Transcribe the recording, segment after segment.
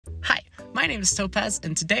Hi, my name is Topaz,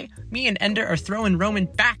 and today, me and Ender are throwing Roman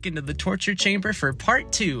back into the torture chamber for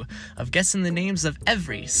part 2 of guessing the names of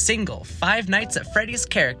every single Five Nights at Freddy's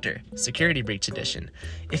character, Security Breach Edition.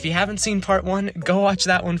 If you haven't seen part 1, go watch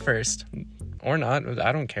that one first. Or not,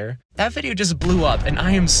 I don't care. That video just blew up, and I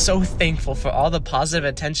am so thankful for all the positive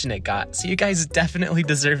attention it got, so you guys definitely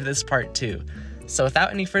deserve this part 2. So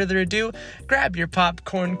without any further ado, grab your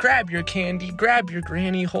popcorn, grab your candy, grab your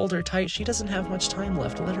granny, hold her tight, she doesn't have much time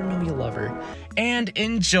left, let her know you love her, and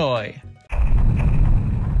enjoy!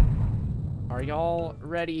 Are y'all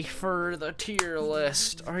ready for the tier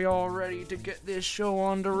list? Are y'all ready to get this show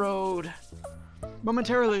on the road?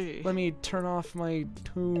 Momentarily. Let me turn off my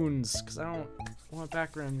tunes, because I don't want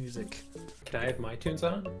background music. Can I have my tunes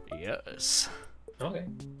on? Yes. Okay.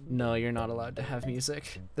 No, you're not allowed to have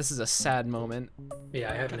music. This is a sad moment.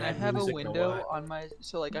 Yeah, I haven't Can I had have a music in window while. on my,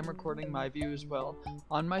 so like I'm recording my view as well.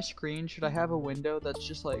 On my screen, should I have a window that's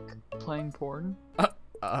just like playing porn?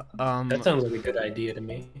 That sounds like a good idea to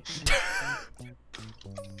me.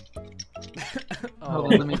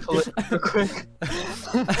 Hold on, let me pull it real quick.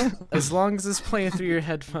 As long as it's playing through your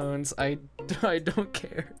headphones, I don't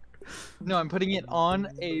care. No, I'm putting it on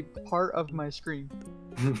a part of my screen.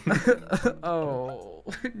 Oh,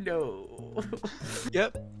 no.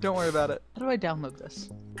 Yep, don't worry about it. How do I download this?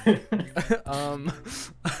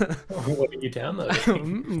 What are you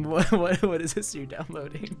downloading? what is this you're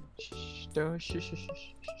downloading? Shh,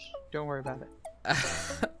 don't worry about it.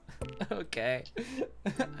 Okay.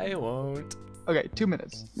 I won't. Okay, 2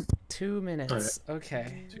 minutes. 2 minutes.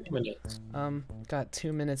 Okay. 2 minutes. Got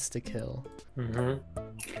 2 minutes to kill.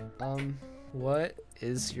 Mm-hmm. What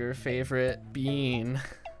is your favorite bean?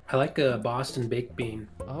 I like a Boston baked bean.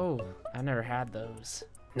 Oh, I never had those.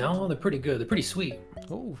 No, they're pretty good. They're pretty sweet.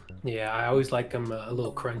 Oh. Yeah, I always like them a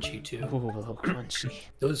little crunchy too. Ooh, a little crunchy.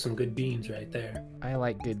 Those are some good beans right there. I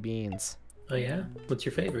like good beans. Oh yeah? What's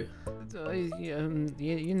your favorite?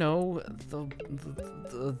 You know,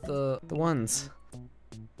 the ones.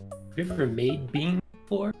 Have you ever made beans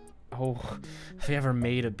before? Oh, have you ever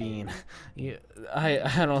made a bean? Yeah,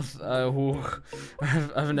 I don't.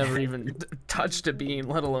 I've never even touched a bean,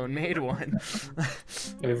 let alone made one.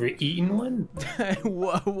 Have you ever eaten one?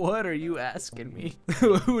 What are you asking me?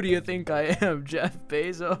 Who do you think I am, Jeff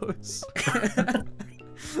Bezos?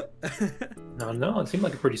 No, it seemed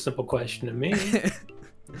like a pretty simple question to me.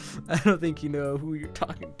 I don't think you know who you're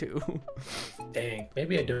talking to. Dang,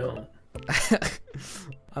 maybe I don't.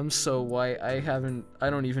 I'm so white, I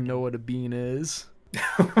don't even know what a bean is.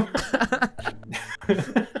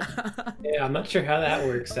 Yeah, I'm not sure how that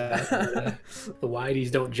works out. The whiteys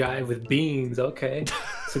don't jive with beans. Okay,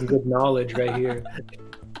 some good knowledge right here.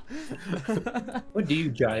 What do you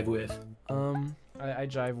jive with? I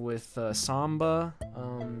jive with samba,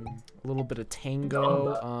 a little bit of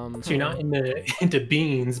tango. So you're not into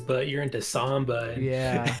beans, but you're into samba. And,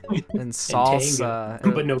 yeah, and salsa,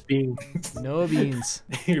 tango, but no beans. No beans.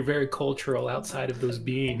 You're very cultural outside of those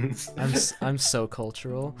beans. I'm so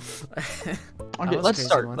cultural. Okay, let's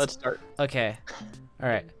start. Okay. All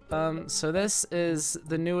right. So this is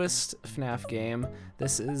the newest FNAF game.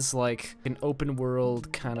 This is like an open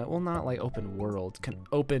world kind of, well, not like open world,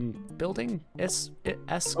 open building.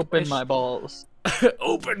 Open my balls.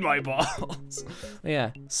 Open my balls. Yeah.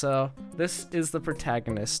 So this is the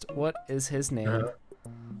protagonist. What is his name?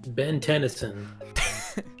 Ben Tennyson.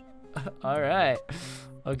 All right.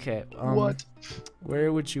 Okay. What?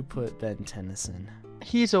 Where would you put Ben Tennyson?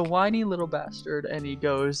 He's a whiny little bastard, and he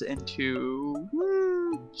goes into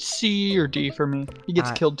C or D for me. He gets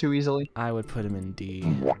killed too easily. I would put him in D.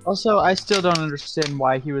 Also, I still don't understand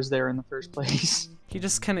why he was there in the first place. He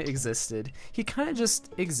just kind of existed. He kind of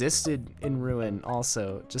just existed in Ruin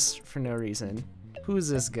also, just for no reason. Who's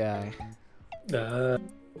this guy?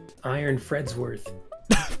 Iron Fredsworth.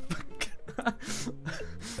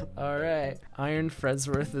 Alright. Iron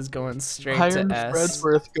Fredsworth is going straight Iron to S.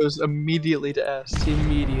 Fredsworth goes immediately to S.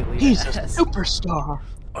 Immediately He's to a S. superstar.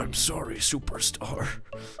 I'm sorry, superstar.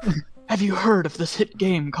 Have you heard of this hit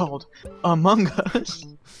game called Among Us?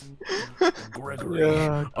 Gregory,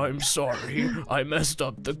 Yeah. I'm sorry. I messed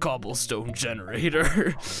up the cobblestone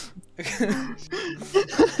generator.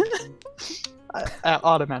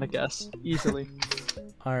 Automatic S, easily.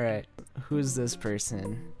 Alright. Who's this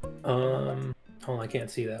person? Oh, I can't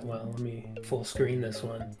see that well. Let me full screen this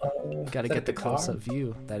one. Gotta get the close-up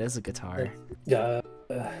view. That is a guitar.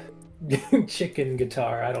 Chicken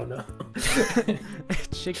guitar, I don't know.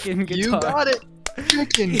 Chicken guitar. You got it!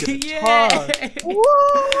 Chicken guitar! Yay!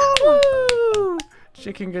 Woo!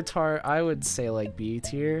 Chicken guitar, I would say like B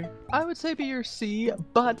tier. I would say B or C,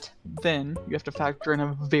 but then you have to factor in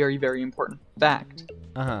a very, very important fact.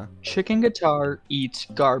 Chicken Guitar eats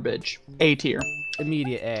garbage. A tier.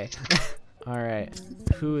 Immediate A. All right.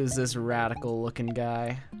 Who is this radical looking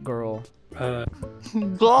guy? Girl.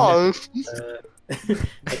 Gosh.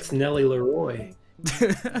 That's Nellie Leroy.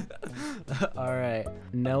 All right.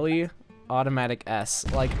 Nelly, automatic S.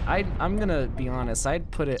 Like, I'm gonna be honest, I'd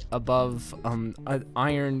put it above an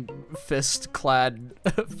Iron Fist clad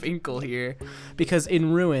Finkel here, because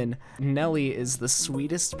in Ruin, Nelly is the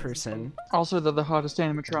sweetest person. Also, they're the hottest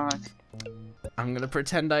animatronic. I'm gonna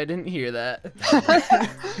pretend I didn't hear that.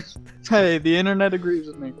 Hey, the internet agrees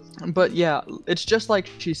with me. But yeah, it's just like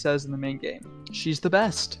she says in the main game. She's the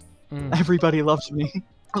best. Everybody loves me.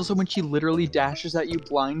 Also, when she literally dashes at you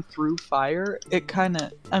blind through fire, it kind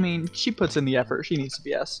of, I mean, she puts in the effort. She needs to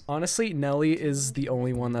be S. Honestly, Nelly is the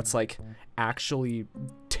only one that's, like, actually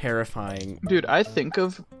terrifying. Dude, I think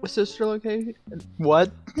of Sister Location.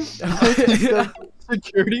 What? I think of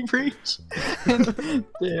Security Breach.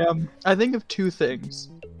 Damn. I think of two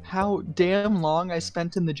things. How damn long I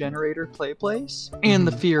spent in the generator play place, and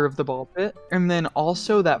the fear of the ball pit, and then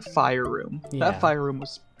also that fire room. Yeah. That fire room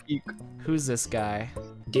was peak. Who's this guy?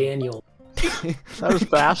 Daniel. That was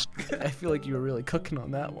fast. I feel like you were really cooking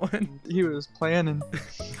on that one. He was planning.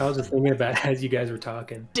 I was just thinking about it as you guys were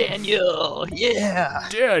talking. Daniel, yeah.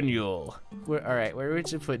 Daniel. All right, where would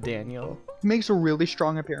you put Daniel? He makes a really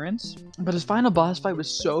strong appearance, but his final boss fight was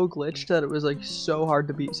so glitched that it was like so hard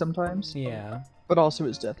to beat sometimes. Yeah. But also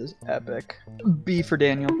his death is epic. B for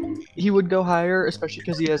Daniel. He would go higher, especially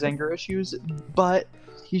because he has anger issues, but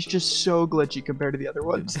he's just so glitchy compared to the other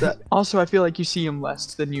ones that also I feel like you see him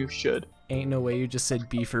less than you should. Ain't no way you just said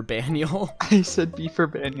B for Baniel. I said B for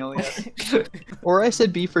Daniel, yeah. Or I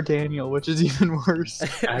said B for Daniel, which is even worse.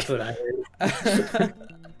 That's what I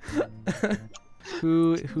heard.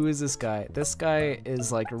 Who is this guy? This guy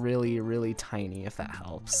is like really tiny, if that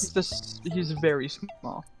helps. He's very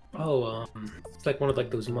small. Oh, it's like one of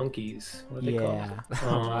like those monkeys. What are they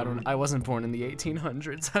called? I wasn't born in the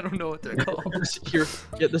 1800s. I don't know what they're called.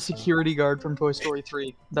 The security guard from Toy Story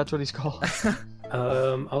 3. That's what he's called.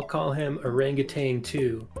 I'll call him Orangutan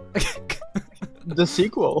 2. The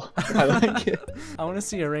sequel. I like it. I want to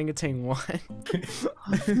see Orangutan 1.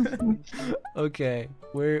 Okay,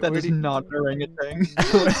 That is not an orangutan.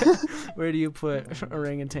 where do you put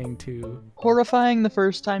Orangutan 2? Horrifying the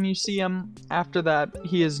first time you see him. After that,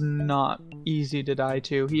 he is not easy to die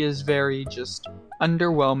to. He is very just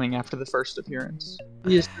underwhelming after the first appearance.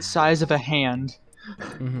 He is the size of a hand.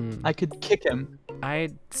 I could kick him.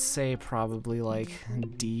 I'd say probably like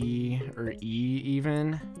D or E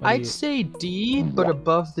even. I'd say D, but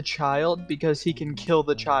above the child, because he can kill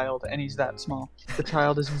the child and he's that small. The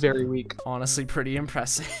child is very weak. Honestly, pretty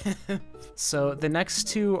impressive. So the next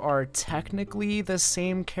two are technically the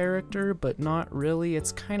same character, but not really.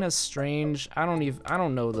 It's kind of strange. I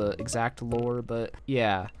don't know the exact lore, but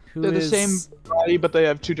yeah. They're the same body, but they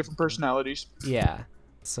have two different personalities. Yeah.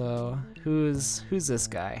 So who's this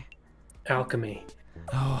guy? Alchemy.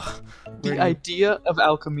 Oh, the idea of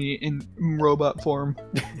alchemy in robot form.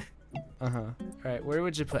 Alright, where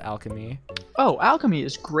would you put Alchemy? Oh, alchemy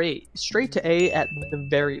is great. Straight to A at the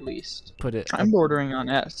very least. Put it. I'm bordering on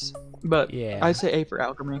S, but yeah. I say A for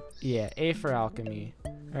alchemy. Yeah, A for Alchemy.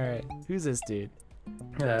 Alright, who's this dude?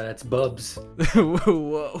 That's Bubs.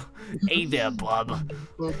 Whoa. Hey there, Bob.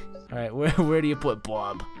 Alright, where do you put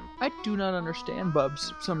Bob? I do not understand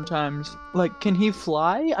Bubs sometimes. Like, can he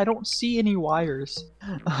fly? I don't see any wires.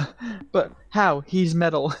 But how? He's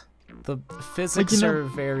metal. The physics are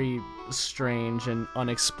very strange and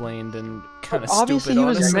unexplained and kind of stupid. Obviously, he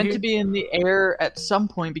was meant to be in the air at some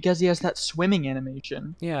point because he has that swimming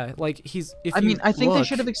animation. Yeah, like I think they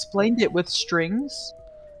should have explained it with strings.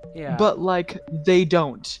 Yeah. But like they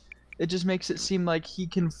don't. It just makes it seem like he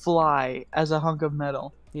can fly as a hunk of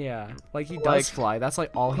metal. Yeah, like he does fly. That's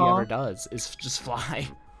like all he ever does is just fly.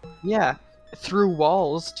 Yeah, through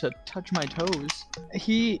walls to touch my toes.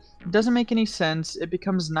 He doesn't make any sense. It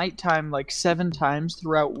becomes nighttime like 7 times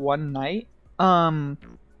throughout one night.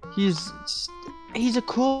 He's a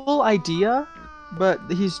cool idea, but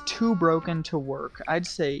he's too broken to work. I'd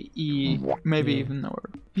say E, maybe even lower.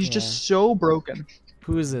 He's just so broken.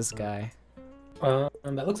 Who is this guy?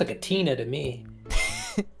 That looks like a Tina to me.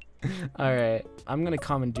 Alright, I'm gonna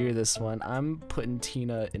commandeer this one. I'm putting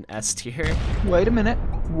Tina in S tier. Wait a minute.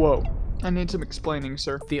 Whoa. I need some explaining,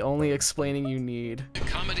 sir. The only explaining you need.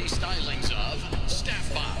 Comedy stylings of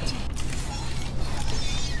Staffbot.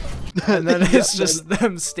 And then it's just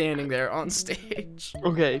them standing there on stage.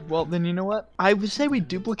 Okay, well then you know what? I would say we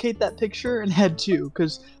duplicate that picture and head 2,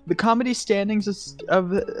 because the comedy standings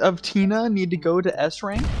of Tina need to go to S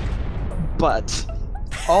rank, but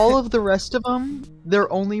All of the rest of them,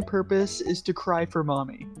 their only purpose is to cry for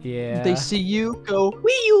mommy. Yeah. They see you go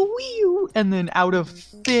wee you, and then out of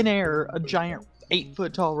thin air, a giant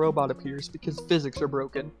 8-foot tall robot appears because physics are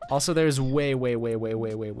broken. Also, there's way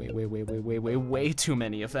too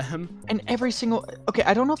many of them. And every single... Okay,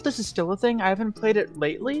 I don't know if this is still a thing. I haven't played it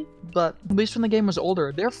lately, but at least when the game was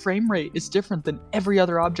older, their frame rate is different than every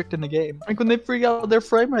other object in the game. Like when they freak out, their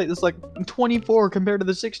frame rate is like 24 compared to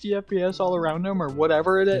the 60 FPS all around them or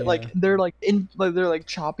whatever it is. Yeah. Like they're like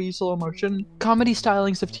choppy slow motion. Comedy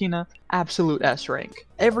stylings of Tina, absolute S rank.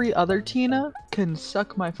 Every other Tina can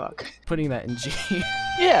suck my fuck. Putting that in G.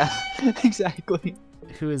 Yeah, exactly.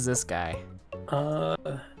 Who is this guy?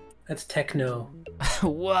 That's Techno.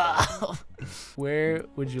 Wow. Where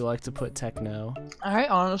would you like to put Techno? I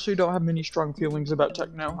honestly don't have many strong feelings about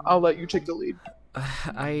Techno. I'll let you take the lead.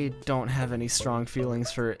 I don't have any strong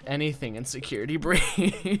feelings for anything in Security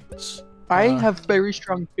Breach. I have very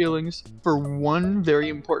strong feelings for one very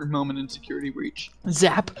important moment in Security Breach.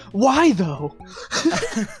 Zap. Why though?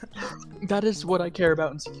 That is what I care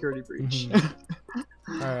about in Security Breach.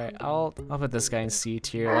 All right, I'll put this guy in C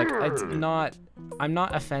tier. Like I'm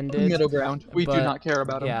not offended. Middle ground. We do but not care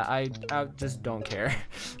about him. Yeah, I just don't care.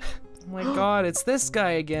 Oh my god, it's this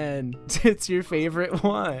guy again. It's your favorite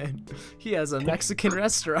one. He has a Mexican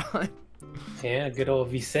restaurant. Yeah, good old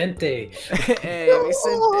Vicente. Hey,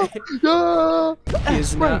 Vicente. He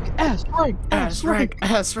is now S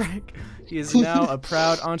rank. He is now a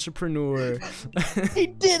proud entrepreneur. He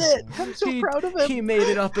did it! I'm so proud of him. He made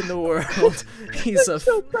it up in the world. He's I'm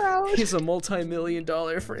so proud. He's a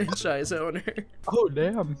multi-million-dollar franchise owner. Oh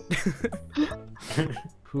damn.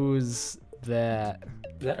 Who's that?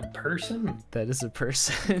 Is that a person? That is a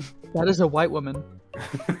person. That is a white woman.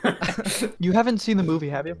 You haven't seen the movie,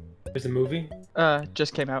 have you? There's a movie?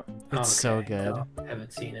 Just came out. It's so good. No,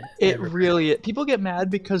 haven't seen it. It Never. really is. People get mad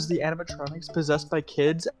because the animatronics possessed by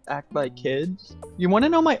kids act like kids. You want to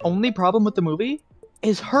know my only problem with the movie?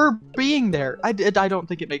 Is her being there. I don't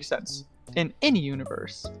think it makes sense in any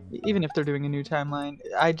universe. Even if they're doing a new timeline.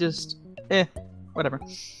 I just... whatever.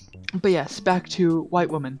 But yes, back to white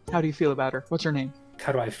woman. How do you feel about her? What's her name?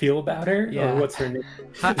 How do I feel about her? Yeah. Or what's her name?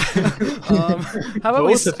 How about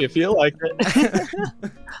we... if you feel like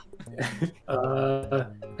it. I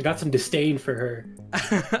got some disdain for her.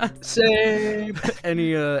 Same.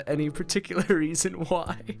 Any particular reason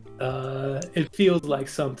why? It feels like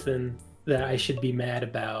something that I should be mad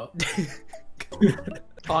about.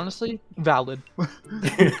 Honestly, valid.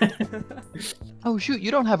 Oh shoot,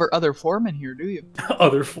 you don't have her other form in here, do you?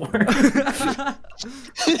 Other form.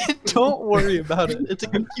 Don't worry about it. It's a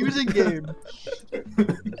confusing game.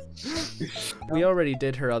 We already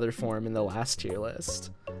did her other form in the last tier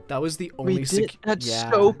list. That was the only. We did. That's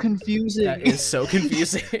yeah, so confusing. that is so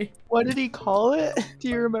confusing. What did he call it? Do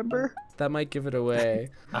you remember? That might give it away.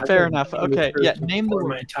 Fair enough. Okay, yeah. Name the for my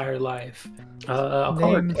woman. entire life. I'll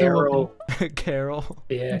call her Name the Carol. Carol.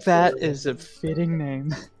 Yeah. That Carol. is a fitting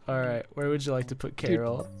name. All right, where would you like to put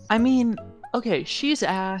Carol? I mean, okay, she's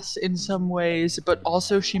ass in some ways, but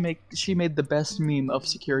also she made the best meme of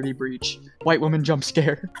Security Breach. White woman jump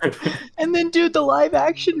scare. And then, dude, the live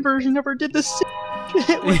action version of her did the same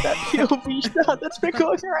shit with that POV shot that's been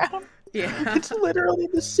going around. Yeah. It's literally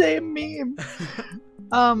the same meme.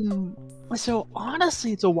 So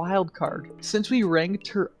honestly, it's a wild card. Since we ranked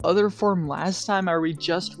her other form last time, are we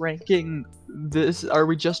just ranking this? Are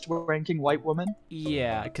we just ranking white woman?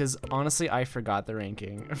 Yeah, because honestly, I forgot the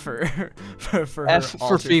ranking for her F for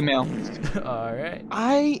alter female. form. All right.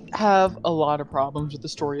 I have a lot of problems with the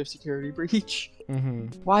story of Security Breach.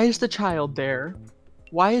 Why is the child there?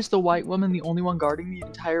 Why is the white woman the only one guarding the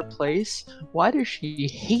entire place? Why does she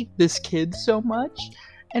hate this kid so much?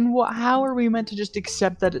 And how are we meant to just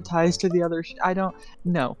accept that it ties to the other? I don't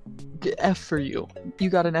know. F for you. You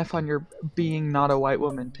got an F on your being not a white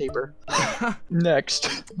woman paper.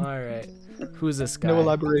 Next. All right. Who's this guy? No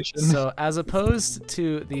elaboration. So as opposed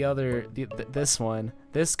to the other, this one,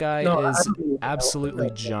 this guy is absolutely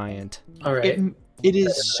giant. All right. It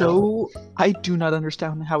is so... I do not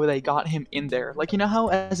understand how they got him in there. Like, you know how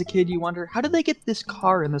as a kid you wonder, how did they get this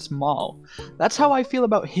car in this mall? That's how I feel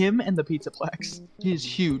about him and the Pizzaplex. He's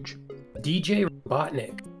huge. DJ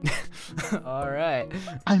Robotnik. All right.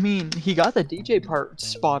 I mean, he got the DJ part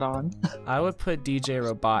spot on. I would put DJ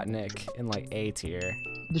Robotnik in like A tier.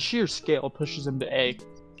 The sheer scale pushes him to A.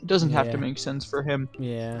 It doesn't have to Yeah. make sense for him.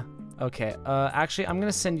 Yeah. Okay. Actually, I'm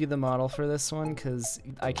gonna send you the model for this one because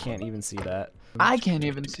I can't even see that. I can't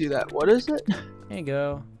even see that. What is it? There you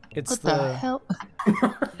go. It's What the hell?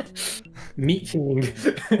 Meat Fiend.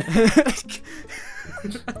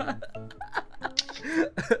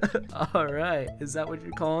 All right, is that what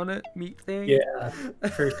you're calling it? Meat thing? Yeah,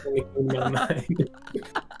 first thing that came to my mind.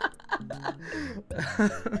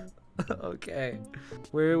 Okay.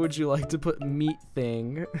 Where would you like to put meat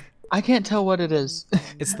thing? I can't tell what it is.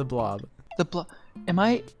 It's the blob. Am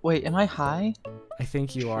I high? I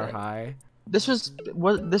think you are Shit. high. This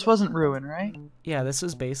wasn't Ruin, right? Yeah, this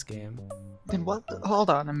is base game. Then what? Hold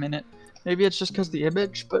on a minute. Maybe it's just because the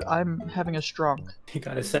image, but I'm having a stroke. You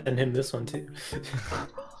gotta send him this one too.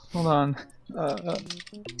 Hold on.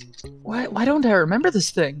 Why don't I remember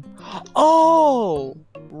this thing? Oh,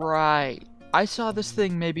 right. I saw this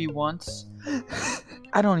thing maybe once.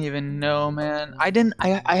 I don't even know, man. I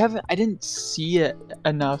didn't see it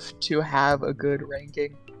enough to have a good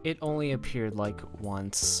ranking. It only appeared like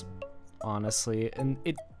once, honestly, and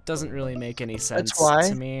it doesn't really make any sense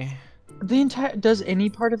to me. Does any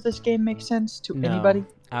part of this game make sense to No, anybody?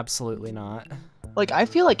 Absolutely not. Like, I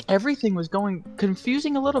feel like everything was going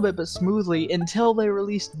confusing a little bit, but smoothly until they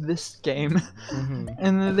released this game. Mm-hmm.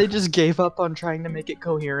 And then they just gave up on trying to make it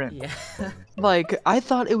coherent. Yeah. Like, I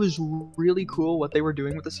thought it was really cool what they were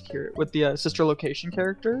doing with the sister location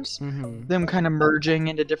characters. Mm-hmm. Them kind of merging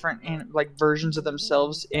into different versions of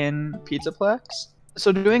themselves in Pizzaplex.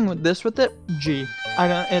 So doing this with it,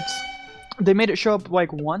 they made it show up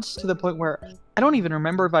like once to the point where I don't even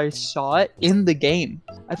remember if I saw it in the game.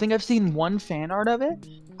 I think I've seen one fan art of it.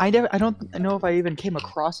 I don't know if I even came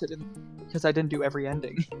across it because I didn't do every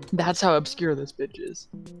ending. That's how obscure this bitch is.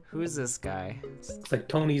 Who is this guy? It's like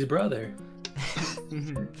Tony's brother.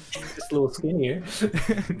 Just a little skinnier.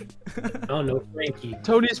 Oh no, Frankie.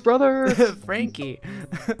 Tony's brother. Frankie.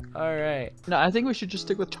 All right. No, I think we should just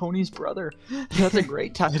stick with Tony's brother. That's a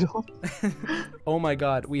great title. Oh my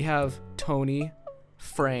God, we have Tony,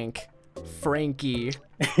 Frank, Frankie.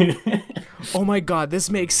 Oh my God, this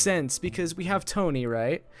makes sense because we have Tony,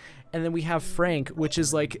 right? And then we have Frank, which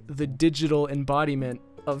is like the digital embodiment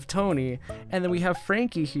of Tony, and then we have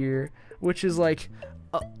Frankie here, which is like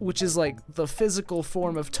the physical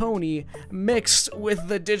form of Tony mixed with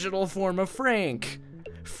the digital form of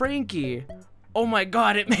Frankie. Oh my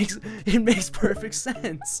God, it makes perfect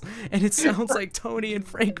sense, and it sounds like Tony and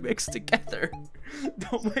Frank mixed together.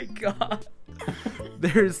 Oh my God.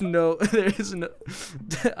 There's no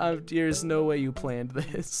way you planned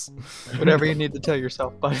this. Whatever you need to tell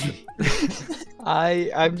yourself, buddy.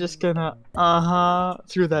 I'm just gonna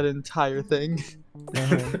through that entire thing.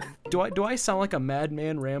 Do I sound like a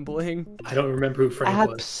madman rambling? I don't remember who Frank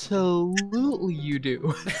was. Absolutely you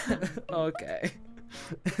do. Okay.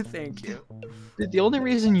 Thank you. The only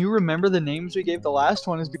reason you remember the names we gave the last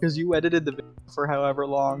one is because you edited the video for however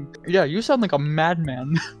long. Yeah, you sound like a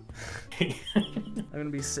madman. I'm gonna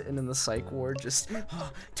be sitting in the psych ward just,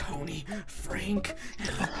 Tony, Frank,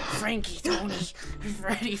 Frankie, Tony,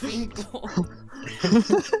 Freddy Finkel.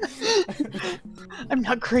 I'm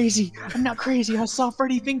not crazy. I saw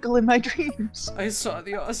Freddy Finkel in my dreams. I saw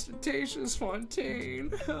the ostentatious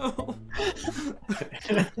Fontaine. Oh.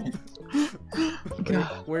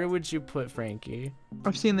 Where would you put Frankie?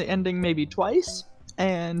 I've seen the ending maybe twice,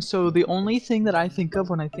 and so the only thing that I think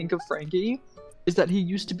of when I think of Frankie is that he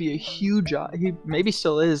used to be a huge, he maybe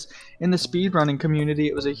still is, in the speedrunning community.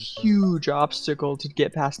 It was a huge obstacle to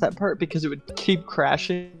get past that part because it would keep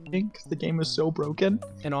crashing because the game was so broken.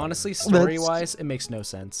 And honestly, story-wise, it makes no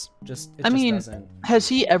sense. It just doesn't. Has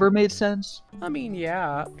he ever made sense? I mean,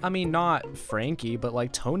 yeah. I mean, not Frankie, but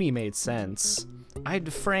like Tony made sense. I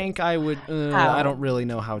don't really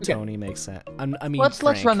know how Tony makes sense.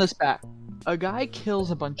 Let's run this back. A guy kills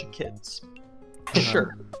a bunch of kids.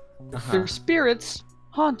 Sure. Their spirits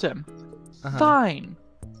haunt him. Fine.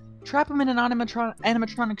 Trap him in an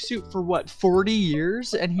animatronic suit for what, 40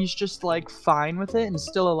 years, and he's just like fine with it and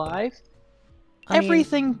still alive?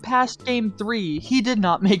 Everything past game 3, he did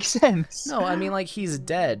not make sense. No, I mean, like, he's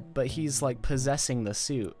dead, but he's like possessing the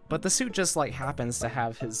suit. But the suit just like happens to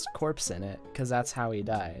have his corpse in it, because that's how he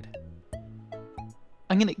died.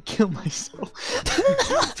 I'm gonna kill myself.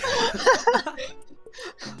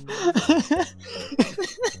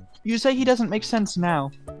 You say he doesn't make sense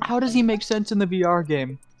now. How does he make sense in the VR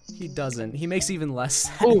game? He doesn't. He makes even less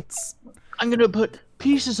sense. Oh, I'm gonna put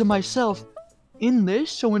pieces of myself in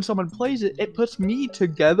this, so when someone plays it, it puts me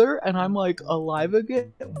together, and I'm like alive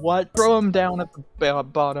again. What? Throw him down at the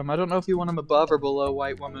bottom. I don't know if you want him above or below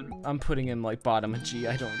White Woman. I'm putting him like bottom of G.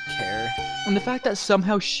 I don't care. And the fact that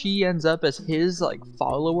somehow she ends up as his like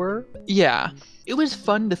follower. Yeah, it was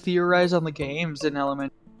fun to theorize on the games in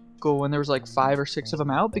elementary school when there was like 5 or 6 of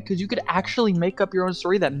them out, because you could actually make up your own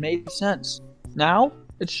story that made sense. Now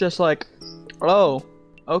it's just like, oh,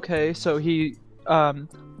 okay, so he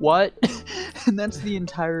what? And that's the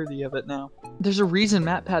entirety of it now. There's a reason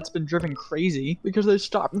MatPat's been driven crazy, because they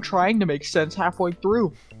stopped trying to make sense halfway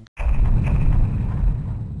through.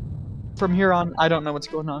 From here on, I don't know what's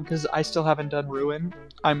going on, because I still haven't done Ruin.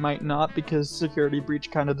 I might not, because Security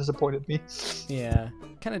Breach kind of disappointed me. Yeah,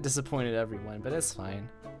 kind of disappointed everyone, but it's fine.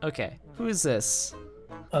 Okay, who is this?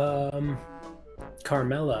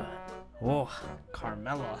 Carmela. Oh,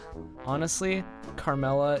 Carmela. Honestly,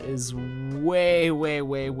 Carmela is way, way,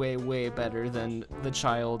 way, way, way better than the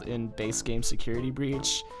child in base game Security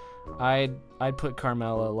Breach. I'd put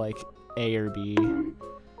Carmela like A or B.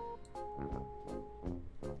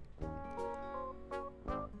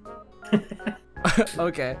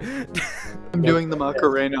 Okay. I'm doing the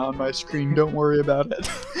Macarena on my screen, don't worry about it.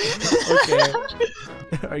 Okay.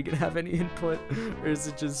 Are you gonna have any input, or is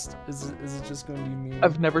it just going to be me?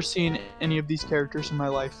 I've never seen any of these characters in my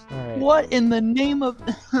life. Alright. What in the name of...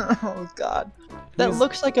 Oh god. That Who's-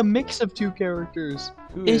 looks like a mix of two characters.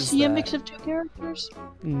 Who Is he a that? mix of two characters?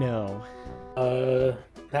 No.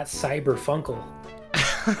 That's Cyber Funkle.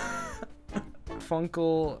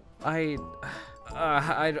 Funkle, I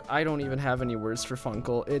don't even have any words for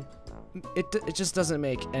Funkle. It just doesn't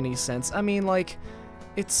make any sense. I mean, like,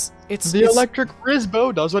 it's Electric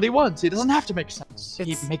Risbo does what he wants. He doesn't have to make sense.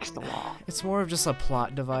 He makes the law. It's more of just a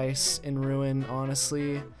plot device in Ruin,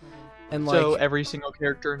 honestly. And like, So every single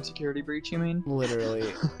character in Security Breach, you mean?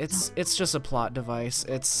 literally, it's just a plot device.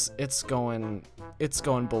 It's going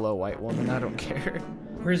below White Woman. I don't care.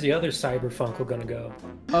 Where's the other Cyber Funkle gonna go?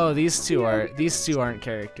 Oh, these two aren't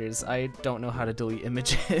characters. I don't know how to delete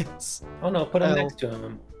images. Oh no, put him Oh. next to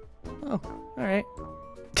him. Oh, all right.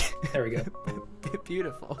 There we go.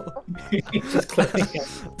 Beautiful. He's just clicking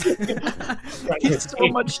He's so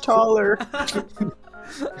much taller.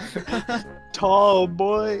 Tall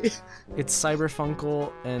boy. It's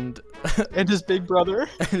Cyberfunkle and And his big brother.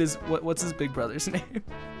 what's his big brother's name?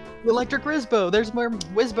 Electric Risbo. There's more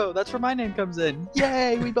Wisbo. That's where my name comes in.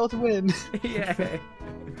 Yay, we both win. Yay.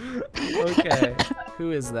 Okay.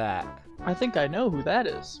 Who is that? I think I know who that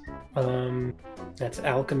is. That's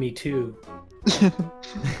Alchemy 2.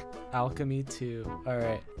 Alchemy 2.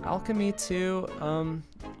 Alright. Alchemy 2,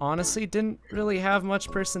 honestly didn't really have much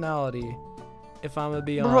personality, if I'm gonna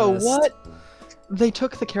be honest. Bro, what? They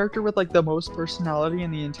took the character with like the most personality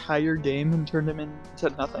in the entire game and turned him into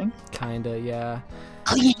nothing? Kinda, yeah.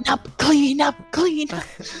 Clean up, clean up, clean up.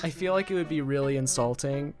 I feel like it would be really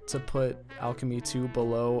insulting to put Alchemy 2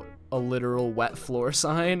 below a literal wet floor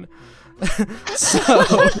sign. I'll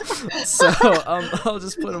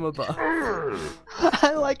just put him above.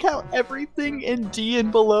 I like how everything in D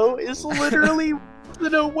and below is literally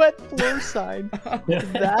in a wet floor sign.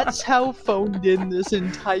 That's how phoned in this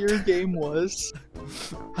entire game was.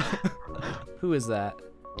 Who is that?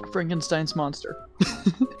 Frankenstein's monster.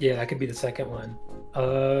 Yeah, that could be the second one.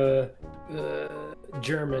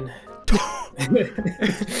 German.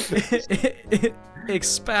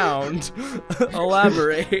 Expound.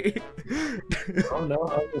 Elaborate. Oh no,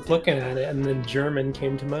 I was looking at it and then German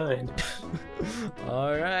came to mind.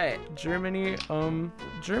 Alright. Germany,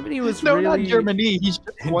 Germany was No, really... not Germany. He's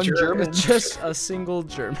just one German. Just a single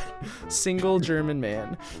German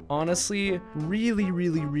man. Honestly, really,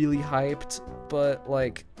 really, really hyped, but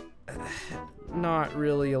like, not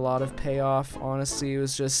really a lot of payoff. Honestly, it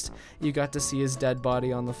was just, you got to see his dead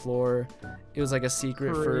body on the floor. It was like a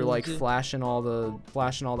secret for like Crazy. flashing all the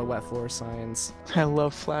wet floor signs. I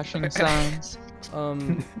love flashing signs.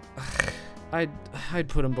 I'd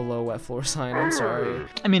put him below wet floor sign. I'm sorry.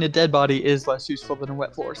 I mean, a dead body is less useful than a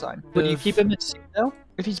wet floor sign. Would you keep him at C though?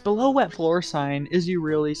 If he's below wet floor sign, is he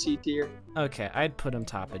really C tier? Okay, I'd put him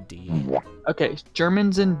top of D. Okay,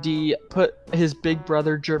 German's in D. Put his big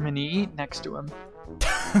brother Germany next to him.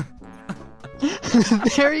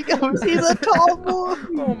 There he goes. He's a tall boy.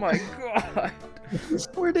 Oh my god.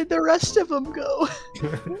 Where did the rest of them go?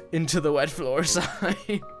 Into the wet floor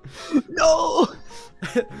sign. No.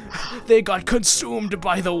 They got consumed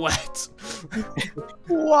by the wet.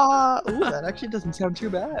 Wow. Ooh, that actually doesn't sound too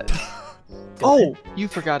bad. Oh, you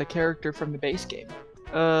forgot a character from the base game.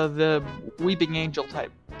 The Weeping Angel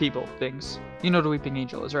type people things. You know what a Weeping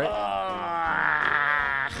Angel is, right?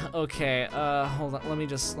 Okay, hold on. Let me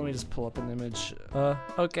just pull up an image.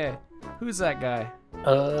 Okay. Who's that guy?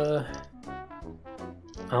 I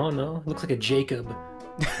don't know. Looks like a Jacob.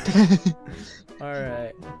 All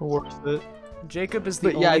right. Worth it. Jacob is the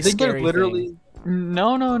But only yeah, I think scary they're literally. thing.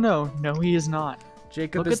 No, he is not.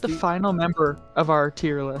 Jacob Look is at the final member of our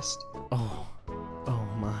tier list. Oh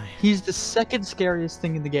my. He's the second scariest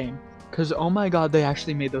thing in the game. Cause oh my god, they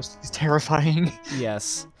actually made those things terrifying.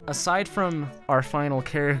 Yes. Aside from our final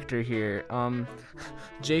character here,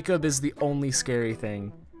 Jacob is the only scary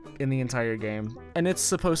thing in the entire game. And it's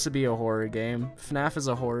supposed to be a horror game. FNAF is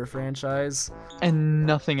a horror franchise. And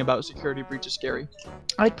nothing about Security Breach is scary.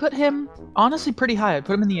 I'd put him, honestly, pretty high. I'd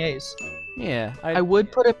put him in the A's. Yeah. I would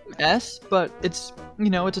put him in S, but it's, you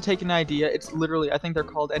know, it's a taken idea. It's literally, I think they're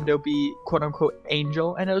called Endo-B, quote-unquote,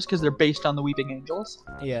 angel endos, because they're based on the Weeping Angels.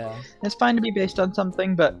 Yeah. It's fine to be based on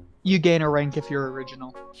something, but you gain a rank if you're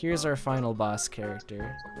original. Here's our final boss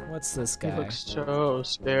character. What's this guy? He looks so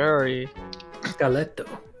scary. Scaleto.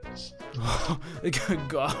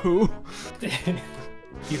 Go.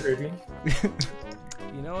 You heard me?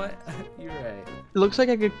 You know what? You're right. It looks like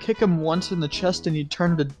I could kick him once in the chest and he'd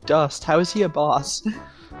turn to dust. How is he a boss?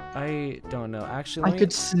 I don't know. Actually, I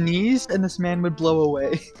could sneeze and this man would blow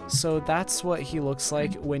away. So that's what he looks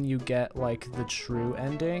like when you get like the true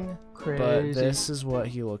ending. Crazy. But this is what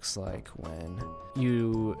he looks like when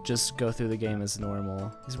you just go through the game as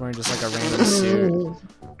normal. He's wearing just like a random suit.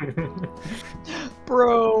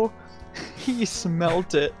 Bro, he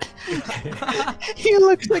smelt it. He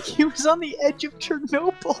looks like he was on the edge of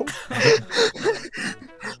Chernobyl.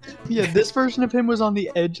 Yeah, this version of him was on the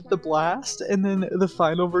edge of the blast, and then the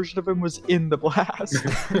final version of him was in the blast.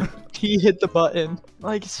 He hit the button.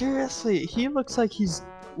 Like, seriously, he looks like he's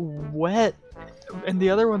wet, and the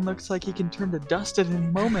other one looks like he can turn to dust at any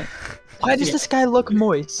moment. Why does this guy look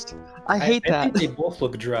moist? I hate that. I think they both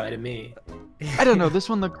look dry to me. I don't know, this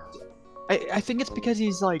one looks... I think it's because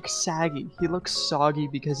he's, like, saggy. He looks soggy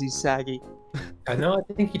because he's saggy. I know,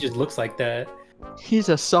 I think he just looks like that. He's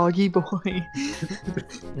a soggy boy.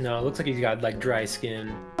 No, it looks like he's got, like, dry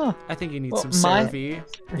skin. Huh. I think he needs Well, some CeraVe.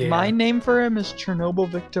 Yeah. My name for him is Chernobyl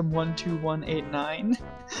Victim 12189.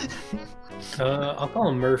 I'll call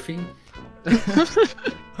him Murphy.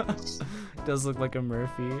 Does look like a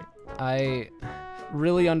Murphy.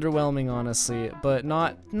 Really underwhelming, honestly, but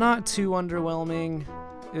not too underwhelming.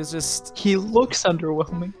 It's just... He looks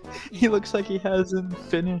underwhelming. He looks like he hasn't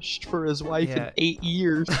finished for his wife in 8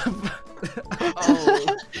 years.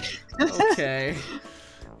 Oh, okay.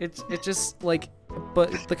 It just like,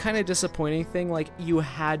 but the kind of disappointing thing, like, you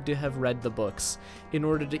had to have read the books in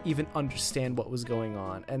order to even understand what was going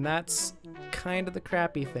on, and that's kind of the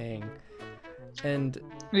crappy thing. And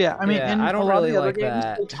yeah, I mean, yeah, in I don't a lot really of the other like games,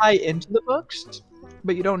 that. they tie into the books,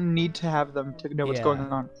 but you don't need to have them to know what's Yeah. going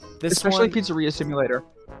on. This Especially one, Pizzeria Simulator.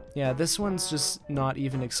 yeah, this one's just not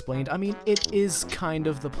even explained. I mean, it is kind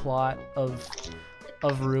of the plot of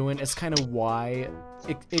Ruin. It's kind of why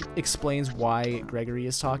it explains why Gregory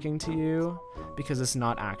is talking to you, because it's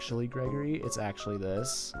not actually Gregory, it's actually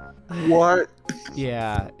this. What?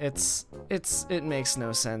 Yeah, it makes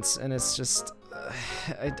no sense, and it's just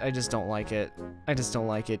I just don't like it. I just don't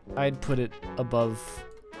like it. I'd put it above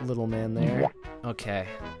Little Man there. Okay.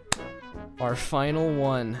 Our final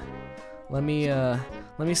one. Let me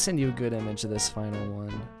send you a good image of this final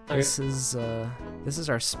one. Okay. This is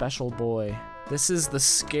our special boy. This is the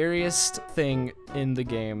scariest thing in the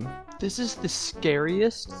game. This is the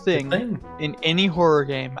scariest thing thing. in any horror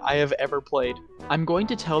game I have ever played. I'm going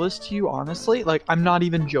to tell this to you honestly, like, I'm not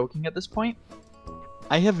even joking at this point.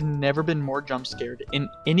 I have never been more jump scared in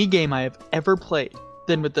any game I have ever played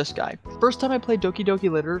than with this guy. First time I played Doki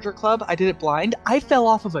Doki Literature Club, I did it blind. I fell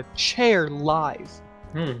off of a chair live.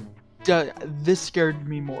 This scared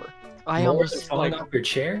me more. I More almost than falling like off your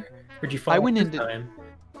chair? Where'd you fall I off went this into- time?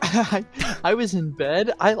 I was in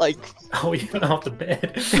bed. Oh, you went off the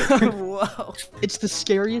bed. Whoa. It's the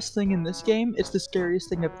scariest thing in this game. It's the scariest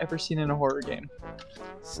thing I've ever seen in a horror game.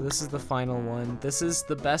 So this is the final one. This is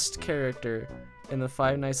the best character in the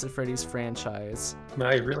Five Nights at Freddy's franchise. Wow,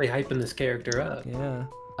 you're really hyping this character up. Yeah.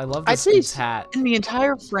 I love I'd this say dude's hat. in the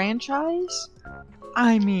entire franchise,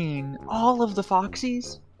 I mean, all of the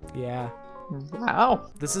Foxies. Yeah. Wow.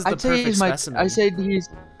 This is the I'd say perfect he's my. specimen. I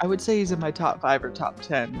would say he's in my top 5 or top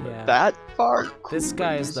 10. but Yeah. That far. This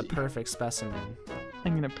guy is the Crazy. perfect specimen.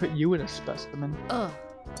 I'm gonna put you in a specimen. Ugh.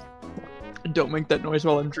 Don't make that noise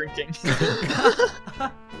while I'm drinking.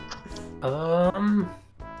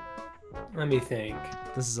 Let me think.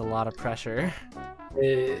 This is a lot of pressure.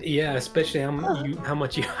 Yeah, especially how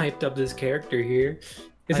much you hyped up this character here.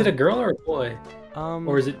 Is it a girl or a boy?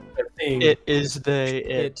 Or is it a thing? It is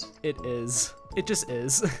it. It is. It just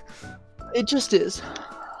is. It just is.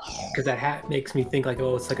 Because that hat makes me think like,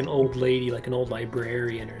 oh, it's like an old lady, like an old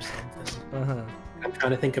librarian or something. Uh-huh. I'm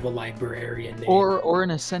trying to think of a librarian name. Or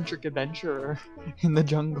an eccentric adventurer in the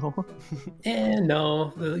jungle.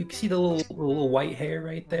 No, you see the little white hair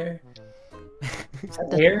right there? Is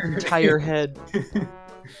that The hair? entire head.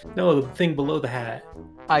 No, the thing below the hat.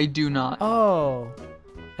 I do not. Oh.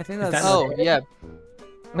 I think that's... that- Oh, yeah.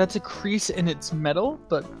 That's a crease in its metal,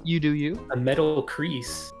 but you do you. A metal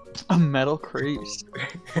crease. A metal crease.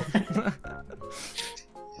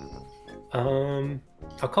 I'll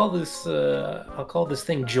call this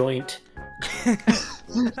thing joint.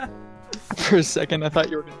 For a second, I thought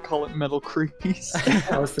you were gonna call it metal crease.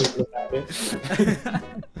 I was thinking about it.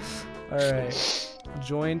 All right,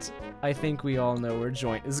 joint. I think we all know where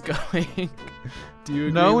joint is going. Do you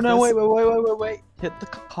agree No, with no, this? wait. Hit the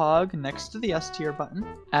cog next to the S tier button.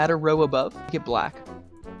 Add a row above. Make it black.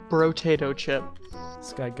 Brotato chip.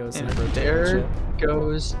 This guy goes in And a rotation there chip.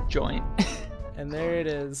 goes joint. And there it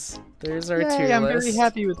is. There's our Yay, tier I'm list. very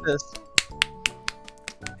happy with this.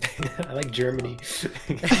 I like Germany.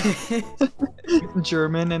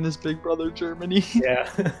 German and his big brother Germany. Yeah.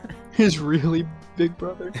 His really big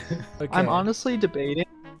brother. Okay. I'm honestly debating.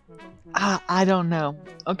 I don't know.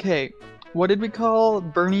 Okay, what did we call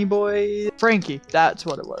Bernie Boy? Frankie. That's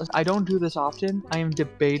what it was. I don't do this often. I am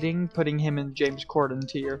debating putting him in James Corden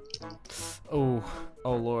tier. Oh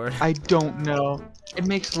lord. I don't know. It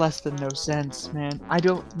makes less than no sense, man. I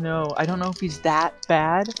don't know. I don't know if he's that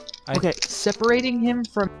bad. Okay, separating him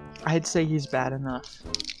from... I'd say he's bad enough.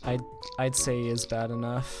 I'd say he is bad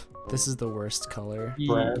enough. This is the worst color.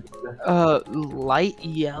 Light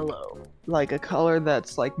yellow. Like a color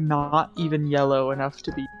that's like not even yellow enough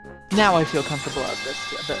to be... Now I feel comfortable about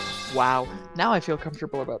this. Wow. Now I feel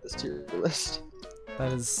comfortable about this tier list.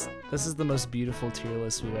 This is the most beautiful tier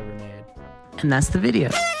list we've ever made. And that's the video.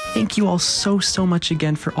 Thank you all so much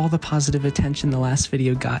again for all the positive attention the last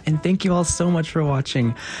video got, and thank you all so much for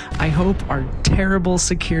watching. I hope our terrible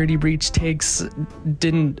security breach takes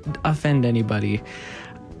didn't offend anybody.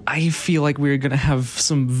 I feel like we're gonna have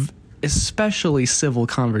some especially civil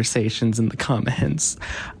conversations in the comments.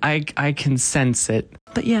 I can sense it.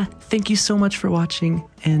 But yeah, thank you so much for watching,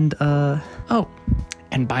 and oh,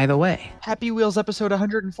 and by the way, Happy Wheels episode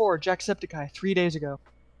 104, Jacksepticeye, 3 days ago.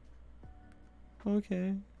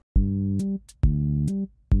 Okay.